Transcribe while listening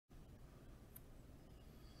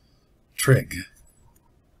trig.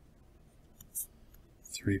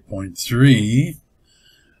 3.3,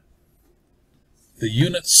 the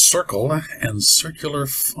unit circle and circular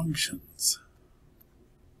functions.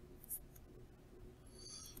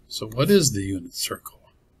 So what is the unit circle?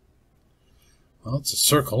 Well, it's a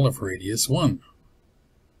circle of radius 1.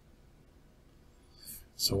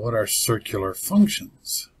 So what are circular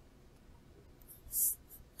functions?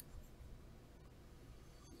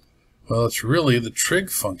 Well, it's really the trig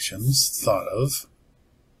functions thought of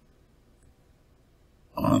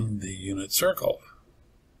on the unit circle.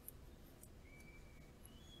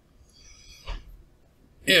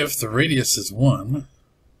 If the radius is 1,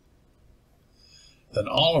 then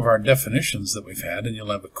all of our definitions that we've had, and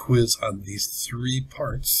you'll have a quiz on these 3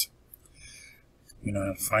 parts. We know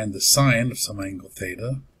how to find the sine of some angle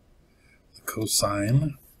theta, the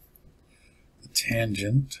cosine, the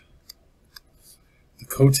tangent, the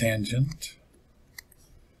cotangent,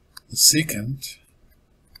 the secant,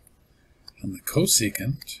 and the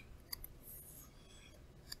cosecant.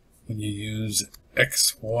 When you use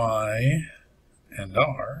x, y, and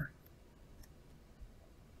r,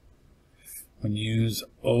 when you use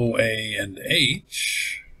OA and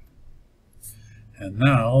H, and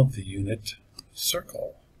now the unit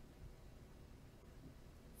circle.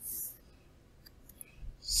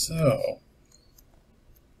 So,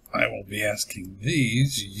 I will be asking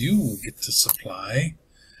these. You will get to supply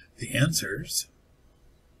the answers.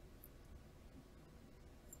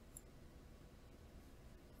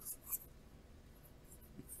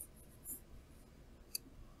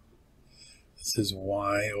 This is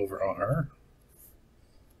y over r,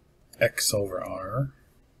 x over r,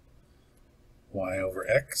 y over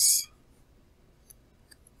x,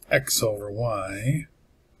 x over y,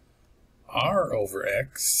 r over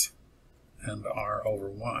x, and r over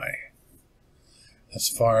y. As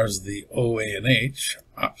far as the OA and H,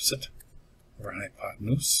 opposite over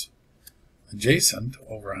hypotenuse, adjacent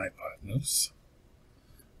over hypotenuse,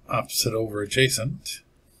 opposite over adjacent,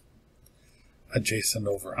 adjacent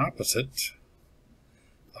over opposite,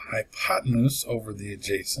 the hypotenuse over the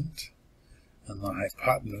adjacent, and the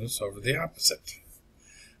hypotenuse over the opposite.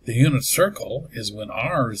 The unit circle is when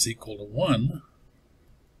r is equal to 1.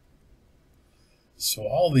 So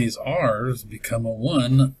all these r's become a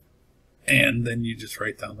 1, and then you just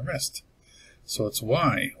write down the rest. So it's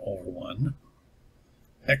y over 1,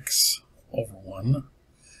 x over 1,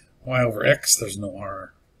 y over x, there's no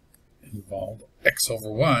r involved, x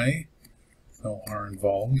over y, no r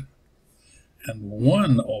involved, and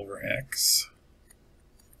 1 over x,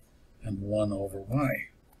 and 1 over y.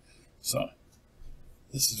 So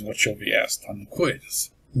this is what you'll be asked on the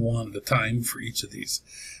quiz, one at a time for each of these.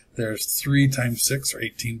 There's 3 times 6, or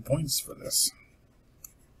 18 points for this.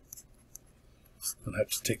 You'll have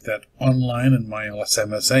to take that online in my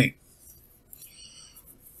LSMSA.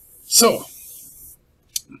 So,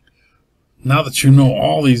 now that you know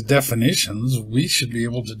all these definitions, we should be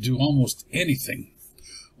able to do almost anything.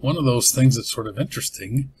 One of those things that's sort of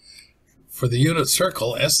interesting, for the unit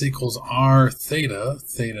circle, S equals r theta,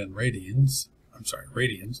 theta in radians, I'm sorry,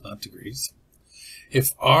 radians, not degrees. If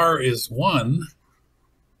r is 1,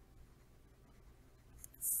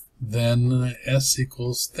 then S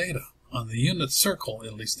equals theta. On the unit circle,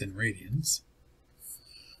 at least in radians,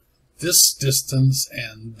 this distance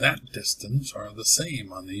and that distance are the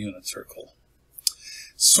same on the unit circle.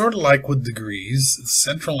 Sort of like with degrees, the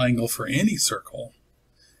central angle for any circle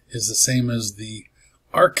is the same as the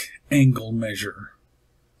arc angle measure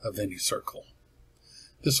of any circle.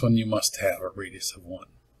 This one you must have a radius of 1.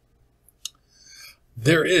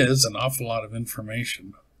 There is an awful lot of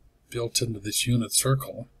information built into this unit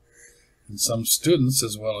circle, and some students,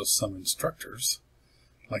 as well as some instructors,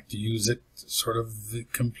 like to use it sort of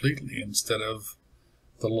completely instead of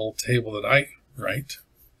the little table that I write.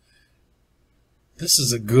 This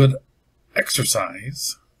is a good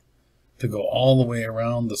exercise to go all the way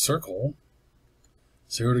around the circle.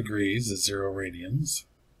 0 degrees is 0 radians.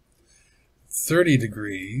 30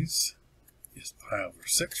 degrees is pi over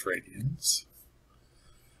 6 radians.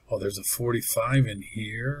 Oh, there's a 45 in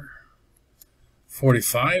here.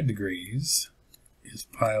 45 degrees is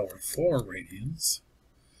pi over 4 radians.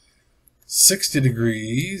 60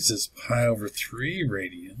 degrees is pi over 3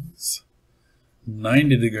 radians.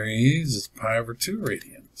 90 degrees is pi over 2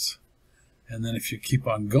 radians. And then if you keep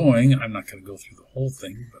on going, I'm not going to go through the whole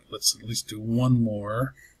thing, but let's at least do one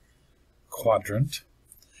more quadrant.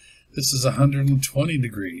 This is 120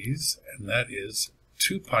 degrees, and that is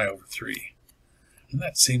 2 pi over 3. And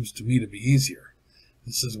that seems to me to be easier.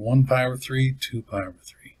 This is 1 pi over 3, 2 pi over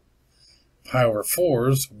 3. Pi over 4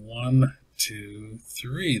 is 1, 2,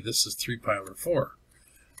 3. This is 3 pi over 4.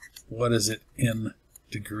 what is it in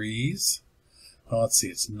degrees? Well, let's see,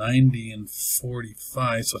 it's 90 and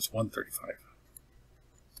 45, so it's 135.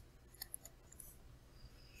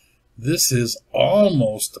 This is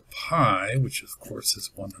almost a pi, which of course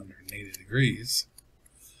is 180 degrees,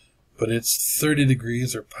 but it's 30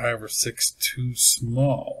 degrees or pi over 6 too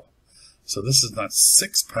small. So this is not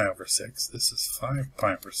 6 pi over 6, this is 5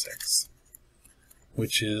 pi over 6,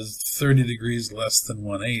 which is 30 degrees less than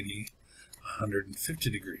 180, 150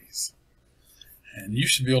 degrees. And you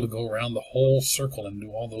should be able to go around the whole circle and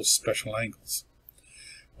do all those special angles.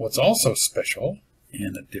 What's also special,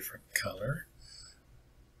 in a different color,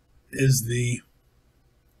 is the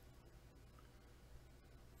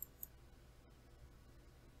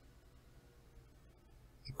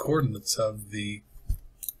coordinates of the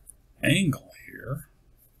angle here,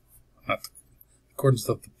 not the coordinates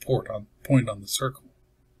of the point on the circle.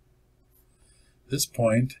 This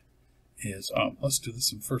point is, let's do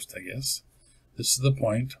this one first, I guess. This is the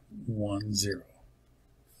point 1, 0.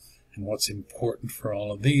 And what's important for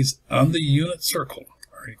all of these on the unit circle,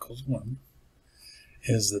 r equals 1,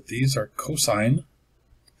 is that these are cosine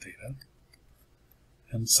theta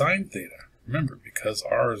and sine theta. Remember, because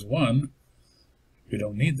r is 1, we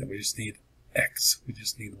don't need that. We just need x. We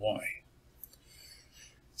just need y.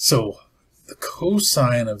 So the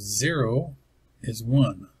cosine of 0 is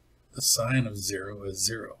 1. The sine of 0 is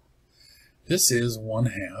 0. This is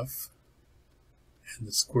 1/2 and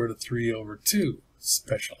the square root of 3 over 2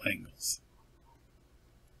 special angles.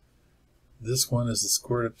 This one is the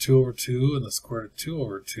square root of 2 over 2 and the square root of 2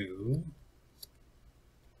 over 2.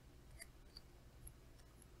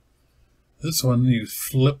 This one, you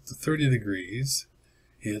flip the 30 degrees.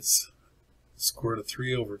 It's square root of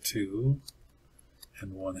 3 over 2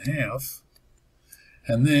 and 1/2.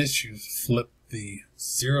 And this, you flip the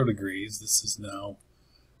 0 degrees. This is now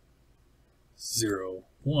 0,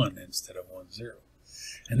 1 instead of 1, 0.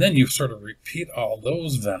 And then you sort of repeat all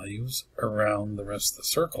those values around the rest of the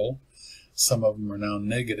circle. Some of them are now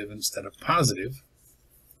negative instead of positive,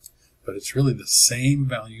 but it's really the same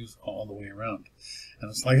values all the way around. And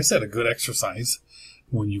it's, like I said, a good exercise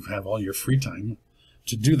when you have all your free time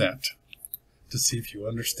to do that, to see if you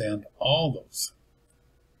understand all those.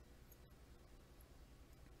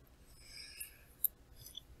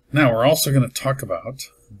 Now we're also going to talk about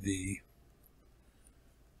the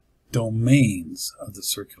domains of the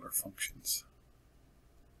circular functions.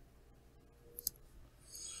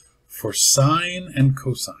 For sine and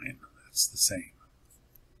cosine, that's the same.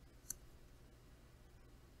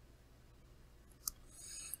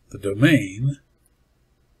 The domain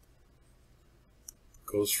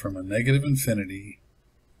goes from a negative infinity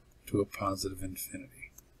to a positive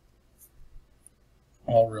infinity.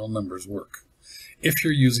 All real numbers work. If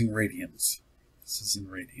you're using radians, this is in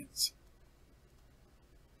radians.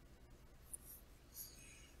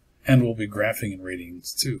 And we'll be graphing in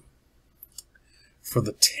radians too. For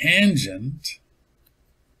the tangent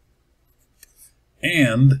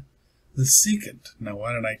and the secant. Now,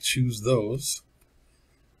 why did I choose those?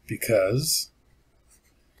 Because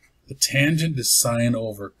the tangent is sine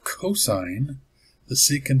over cosine. The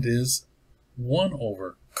secant is 1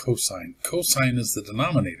 over cosine. Cosine is the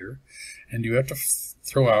denominator, and you have to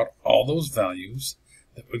throw out all those values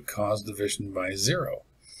that would cause division by 0.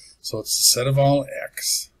 So it's a set of all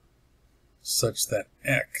x such that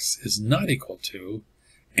x is not equal to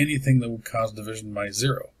anything that would cause division by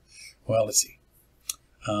 0. Well, let's see.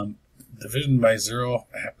 Division by 0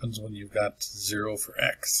 happens when you've got 0 for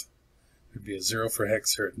x. There'd be a 0 for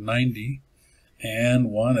x here at 90, and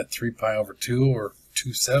 1 at 3 pi over 2, or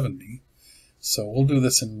 270. So we'll do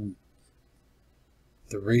this in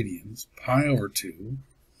the radians, pi over 2.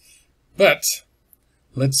 But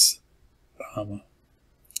let's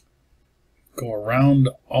go around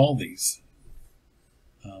all these.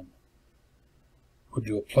 We'll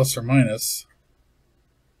do a plus or minus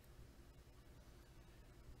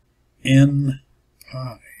n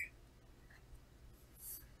pi.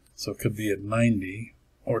 So it could be at 90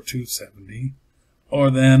 or 270, or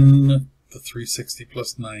then the 360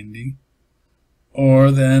 plus 90, or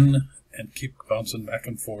then, and keep bouncing back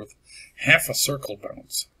and forth, half a circle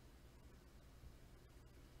bounce.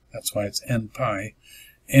 That's why it's n pi.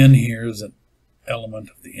 N here is an element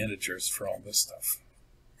of the integers for all this stuff.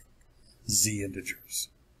 Z integers.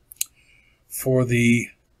 For the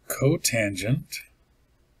cotangent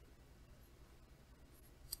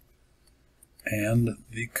and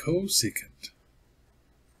the cosecant,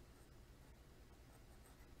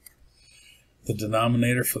 the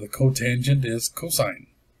denominator for the cotangent is cosine.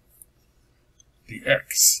 The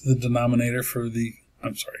x, the denominator for the,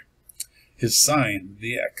 is sine,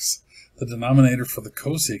 the x. The denominator for the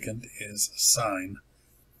cosecant is sine,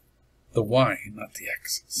 the y, not the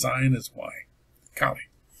x. Sine is y. Golly,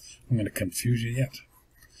 I'm going to confuse you yet.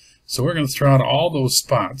 So we're going to throw out all those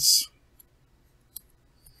spots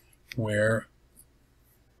where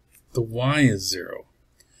the y is 0.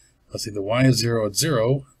 Let's see, the y is 0 at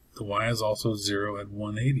 0. The y is also 0 at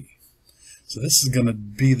 180. So this is going to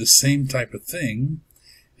be the same type of thing.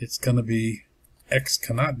 It's going to be x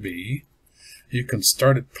cannot be. You can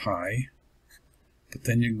start at pi, but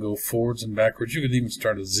then you can go forwards and backwards. You could even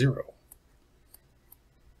start at 0,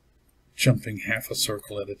 jumping half a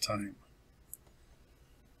circle at a time.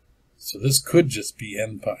 So this could just be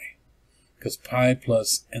n pi, because pi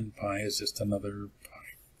plus n pi is just another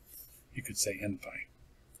pi. You could say n pi.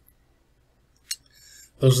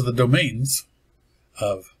 Those are the domains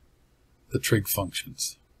of the trig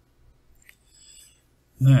functions.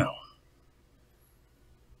 Now,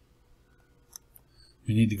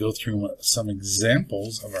 we need to go through some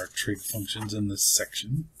examples of our trig functions in this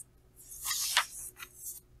section.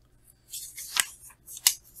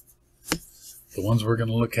 The ones we're going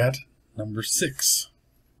to look at, number 6.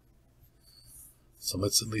 So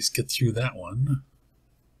let's at least get through that one.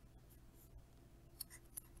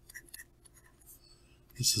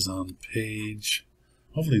 This is on page,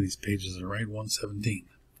 hopefully these pages are right, 117.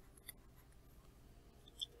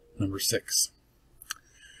 Number 6.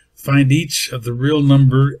 Find each of the real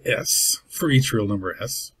number s, for each real number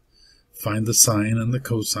s, find the sine and the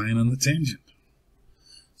cosine and the tangent.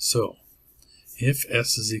 So, if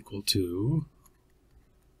s is equal to,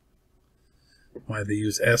 why they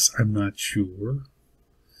use s, I'm not sure,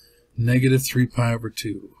 negative 3 pi over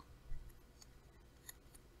 2.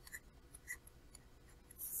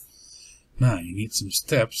 Now, you need some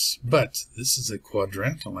steps, but this is a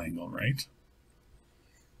quadrantal angle, right?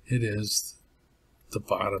 It is the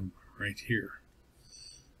bottom right here.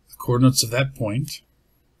 The coordinates of that point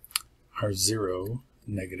are 0,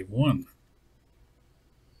 negative 1.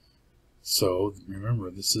 So, remember,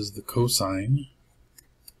 this is the cosine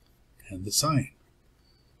and the sine,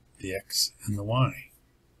 the x and the y.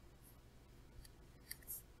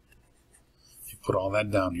 You put all that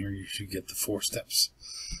down here, you should get the 4 steps.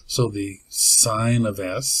 So the sine of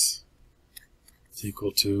s is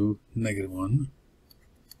equal to negative 1.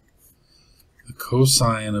 The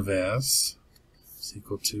cosine of s is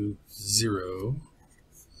equal to 0.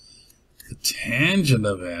 The tangent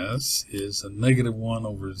of s is a negative 1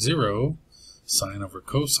 over 0, sine over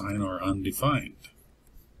cosine, or undefined.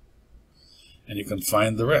 And you can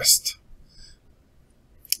find the rest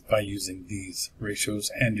by using these ratios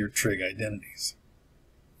and your trig identities.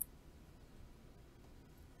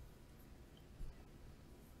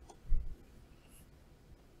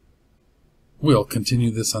 We'll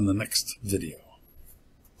continue this on the next video.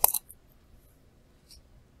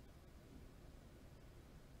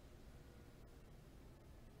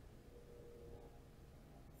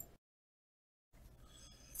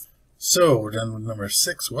 So, we're done with number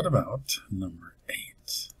 6. What about number 8?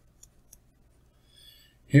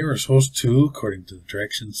 Here we're supposed to, according to the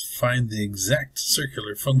directions, find the exact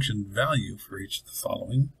circular function value for each of the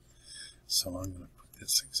following. So I'm going to put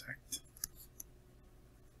this exact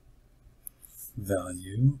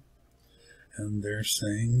value, and they're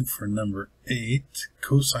saying for number 8,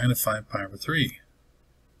 cosine of 5 pi over 3.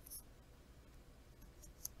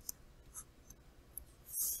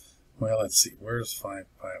 Well, let's see, where's 5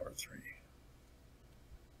 pi over 3?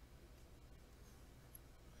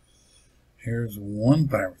 Here's 1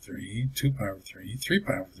 pi over 3, 2 pi over 3, 3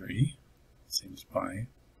 pi over 3, seems pi,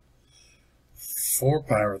 4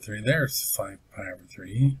 pi over 3, there's 5 pi over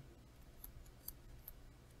 3.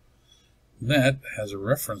 That has a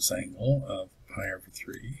reference angle of pi over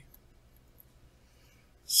 3.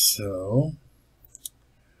 So,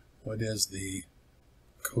 what is the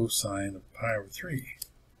cosine of pi over 3?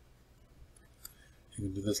 You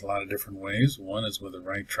can do this a lot of different ways. One is with a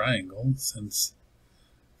right triangle. Since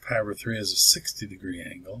pi over 3 is a 60-degree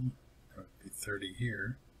angle, there would be 30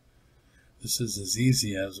 here. This is as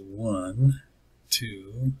easy as 1,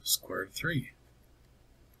 2, square root of 3.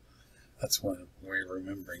 That's one way of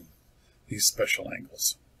remembering these special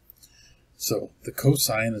angles. So the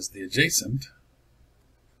cosine is the adjacent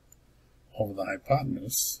over the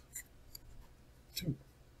hypotenuse, 2.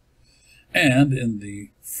 And in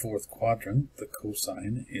the 4th quadrant, the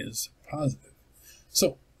cosine is positive.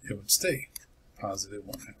 So it would stay positive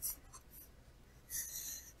 1/2.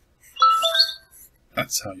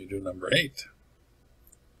 That's how you do number 8.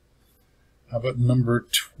 How about number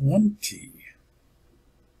 20?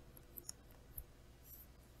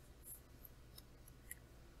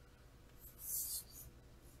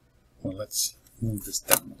 Well, let's move this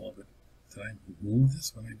down a little bit. Did I move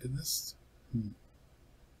this when I did this?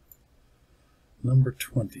 Number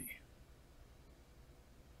 20.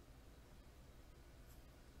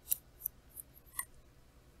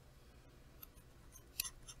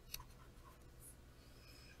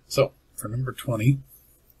 So, for number 20,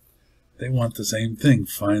 they want the same thing.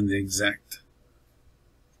 Find the exact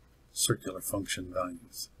circular function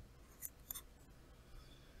values.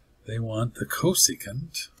 They want the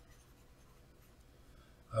cosecant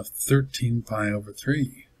of 13 pi over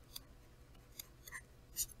 3.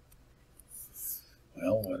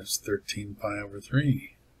 Well, what is 13 pi over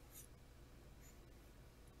 3?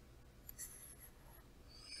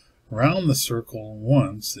 Round the circle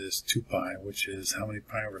once is 2 pi, which is how many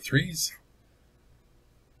pi over 3's?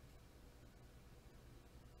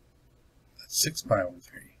 That's 6 pi over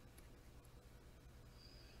 3.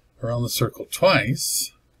 Around the circle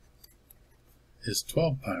twice is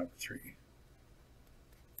 12 pi over 3.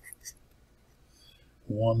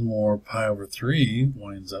 One more pi over 3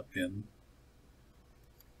 winds up in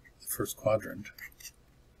the first quadrant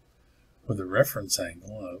with a reference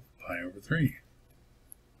angle of pi over 3.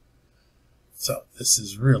 So this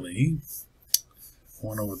is really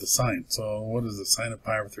 1 over the sine. So what is the sine of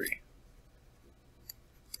pi over 3?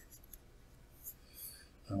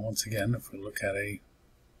 Now once again, if we look at a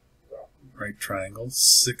right triangle,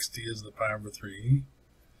 60 is the pi over 3.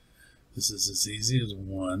 This is as easy as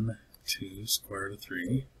 1, 2, square root of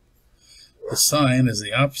 3. The sine is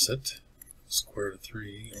the opposite, square root of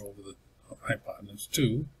 3 over the hypotenuse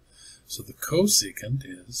 2. So the cosecant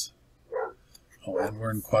is, oh, and we're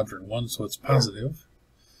in quadrant 1, so it's positive,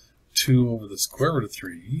 2 over the square root of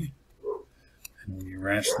 3. And when you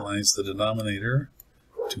rationalize the denominator,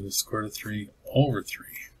 2 to the square root of 3 over 3.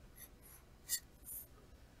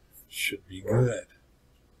 Should be good.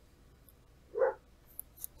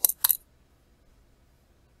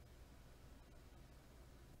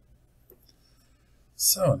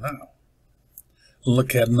 So now,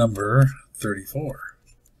 look at number 34.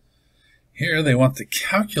 Here they want the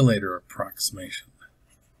calculator approximation.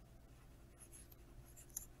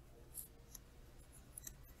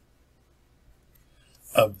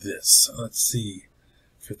 Of this. Let's see.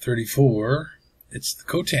 For 34, it's the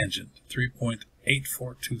cotangent,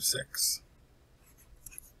 3.8426.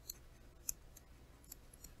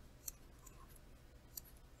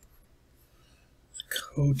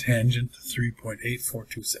 Cotangent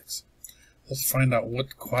 3.8426. Let's find out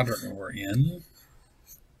what quadrant we're in.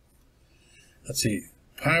 Let's see.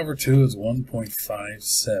 Pi over 2 is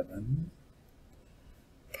 1.57.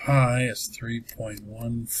 Pi is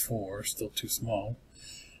 3.14, still too small.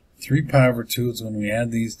 3 pi over 2 is when we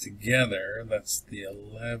add these together. That's the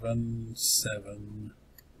 11.7,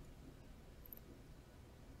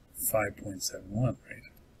 5.71,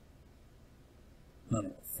 right?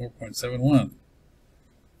 No, 4.71.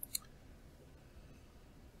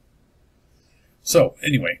 So,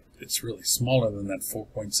 anyway, it's really smaller than that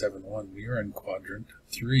 4.71. We are in quadrant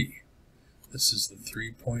 3. This is the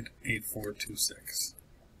 3.8426.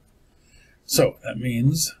 So, that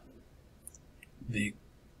means the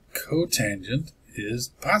cotangent is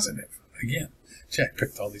positive. Again, gee, I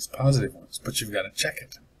picked all these positive ones, but you've got to check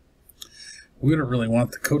it. We don't really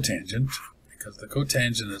want the cotangent, because the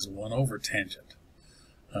cotangent is 1 over tangent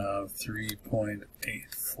of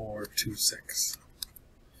 3.8426.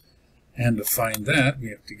 And to find that, we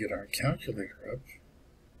have to get our calculator up,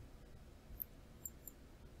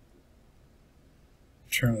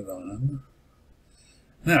 turn it on.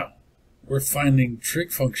 Now, we're finding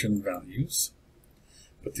trig function values,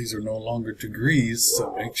 but these are no longer degrees,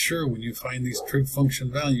 so make sure when you find these trig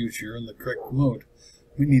function values, you're in the correct mode.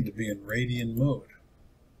 We need to be in radian mode.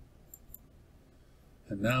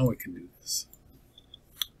 And now we can do this.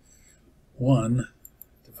 1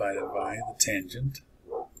 divided by the tangent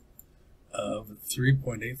of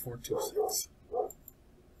 3.8426.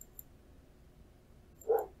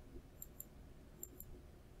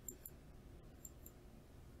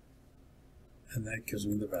 And that gives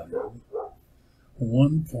me the value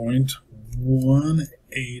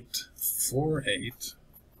 1.1848.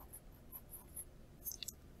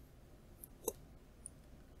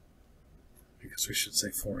 I guess we should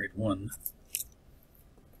say 481.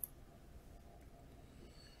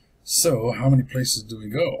 So, how many places do we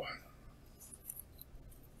go?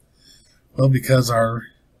 Well, because our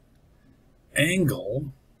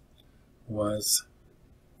angle was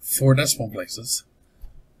 4 decimal places,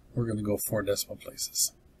 we're going to go 4 decimal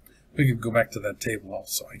places. We could go back to that table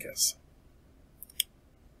also, I guess.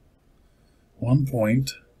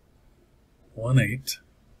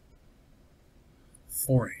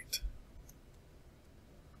 1.1848.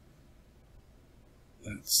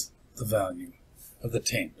 That's the value of the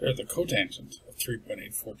cotangent of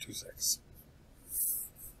 3.8426.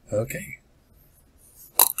 Okay.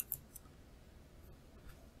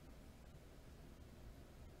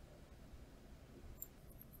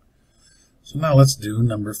 So now let's do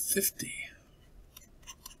number 50.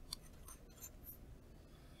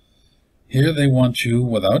 Here they want you,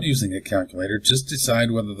 without using a calculator, just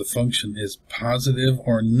decide whether the function is positive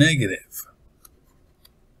or negative.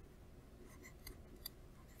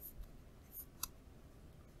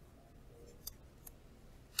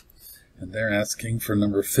 And they're asking for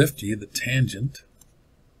number 50, the tangent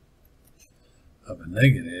of a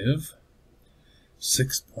negative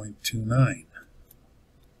 6.29.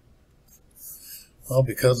 Well,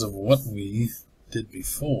 because of what we did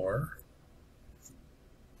before,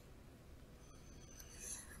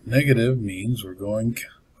 negative means we're going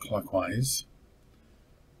clockwise.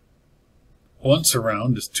 Once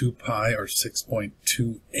around is 2 pi, or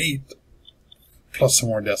 6.28, plus some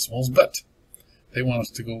more decimals, but they want us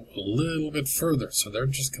to go a little bit further, so they're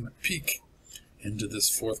just going to peek into this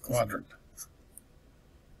fourth quadrant.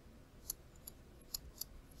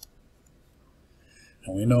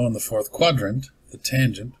 And we know in the fourth quadrant, the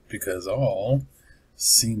tangent, because all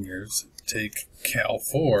seniors take Cal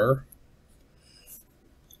 4,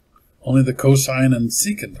 only the cosine and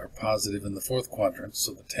secant are positive in the fourth quadrant,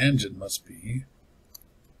 so the tangent must be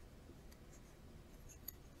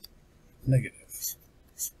negative.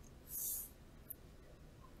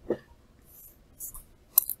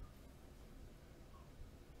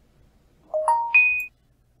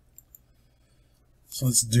 So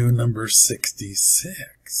let's do number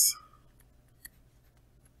 66.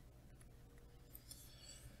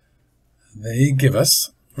 They give us,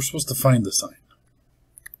 we're supposed to find the sine.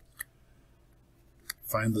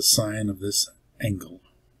 Find the sine of this angle,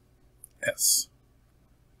 S.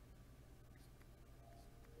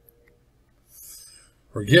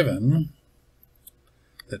 We're given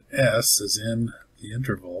that S is in the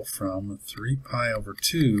interval from 3 pi over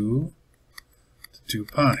 2 to 2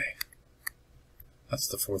 pi. That's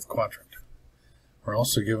the fourth quadrant. We're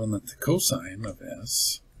also given that the cosine of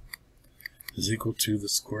S is equal to the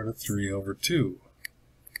square root of 3 over 2.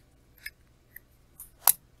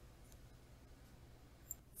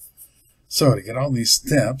 So to get all these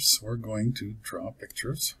steps, we're going to draw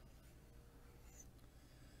pictures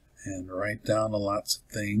and write down lots of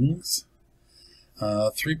things.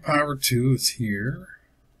 3 pi over 2 is here.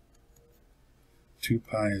 2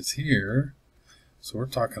 pi is here. So we're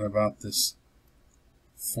talking about this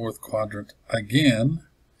fourth quadrant again.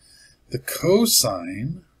 The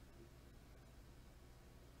cosine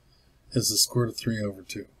is the square root of 3 over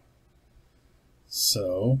 2.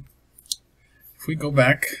 So if we go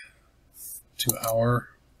back to our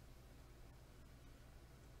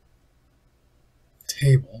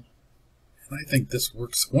table, and I think this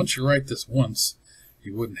works. Once you write this once,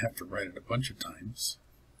 you wouldn't have to write it a bunch of times.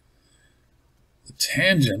 The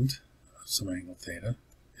tangent of some angle theta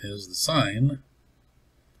is the sine,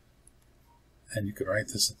 and you could write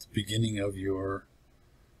this at the beginning of your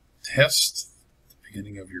test, the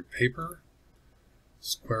beginning of your paper.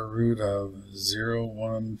 Square root of 0,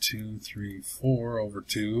 1, 2, 3, 4 over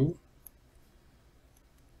 2.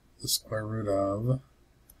 The square root of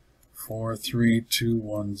 4, 3, 2,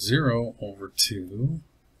 1, 0 over 2.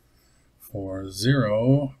 For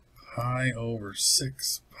 0, pi over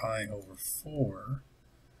 6, pi over 4,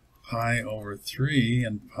 pi over 3,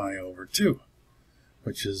 and pi over 2.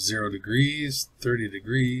 Which is 0 degrees, 30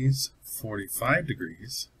 degrees, 45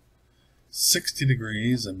 degrees, 60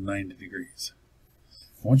 degrees, and 90 degrees.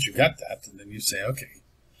 Once you got that, then you say, okay,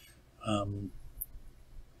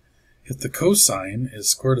 if the cosine is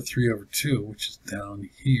square root of 3 over 2, which is down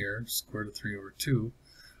here, square root of 3 over 2,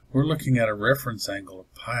 we're looking at a reference angle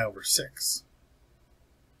of pi over 6.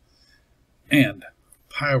 And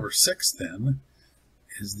pi over 6, then,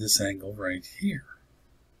 is this angle right here.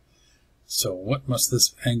 So what must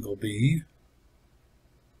this angle be?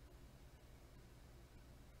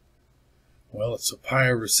 Well, it's a pi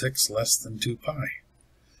over 6 less than 2 pi.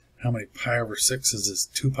 How many pi over 6 is this?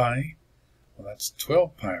 2 pi? Well, that's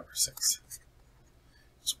 12 pi over 6.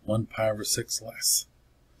 It's 1 pi over 6 less.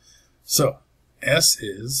 So S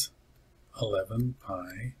is 11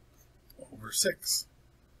 pi over 6.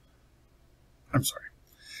 I'm sorry.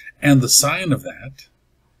 And the sine of that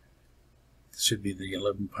should be the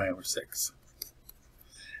 11 pi over 6.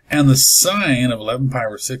 And the sine of 11 pi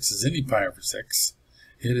over 6 is any pi over 6.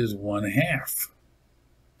 It is 1/2.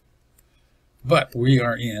 But we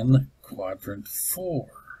are in quadrant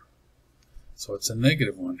 4. So it's a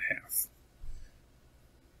negative 1/2.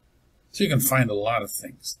 So you can find a lot of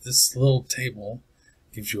things. This little table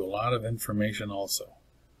Gives you a lot of information also.